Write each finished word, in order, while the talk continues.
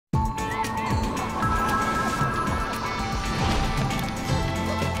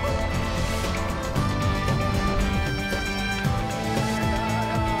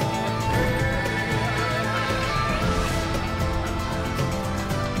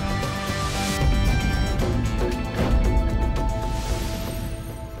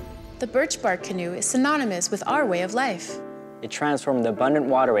birch bark canoe is synonymous with our way of life. It transformed the abundant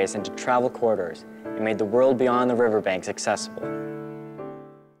waterways into travel corridors and made the world beyond the riverbanks accessible.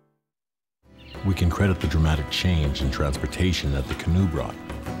 We can credit the dramatic change in transportation that the canoe brought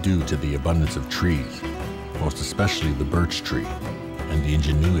due to the abundance of trees, most especially the birch tree, and the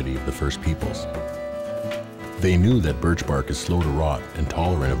ingenuity of the first peoples. They knew that birch bark is slow to rot and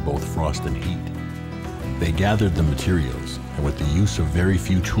tolerant of both frost and heat. They gathered the materials and with the use of very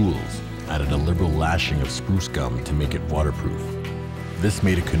few tools, added a liberal lashing of spruce gum to make it waterproof. This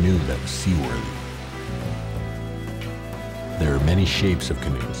made a canoe that was seaworthy. There are many shapes of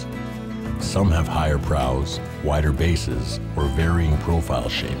canoes. Some have higher prows, wider bases, or varying profile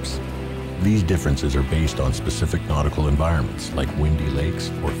shapes. These differences are based on specific nautical environments like windy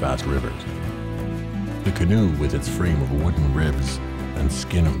lakes or fast rivers. The canoe, with its frame of wooden ribs and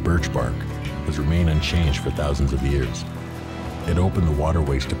skin of birch bark, has remained unchanged for thousands of years. It opened the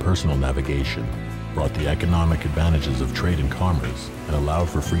waterways to personal navigation, brought the economic advantages of trade and commerce, and allowed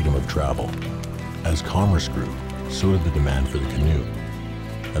for freedom of travel. As commerce grew, so did the demand for the canoe.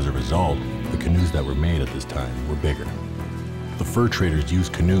 As a result, the canoes that were made at this time were bigger. The fur traders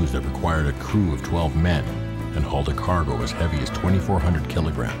used canoes that required a crew of 12 men and hauled a cargo as heavy as 2,400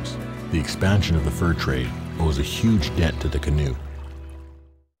 kilograms. The expansion of the fur trade owes a huge debt to the canoe.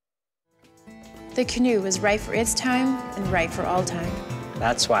 The canoe was right for its time and right for all time.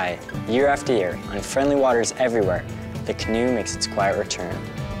 That's why, year after year, on friendly waters everywhere, the canoe makes its quiet return.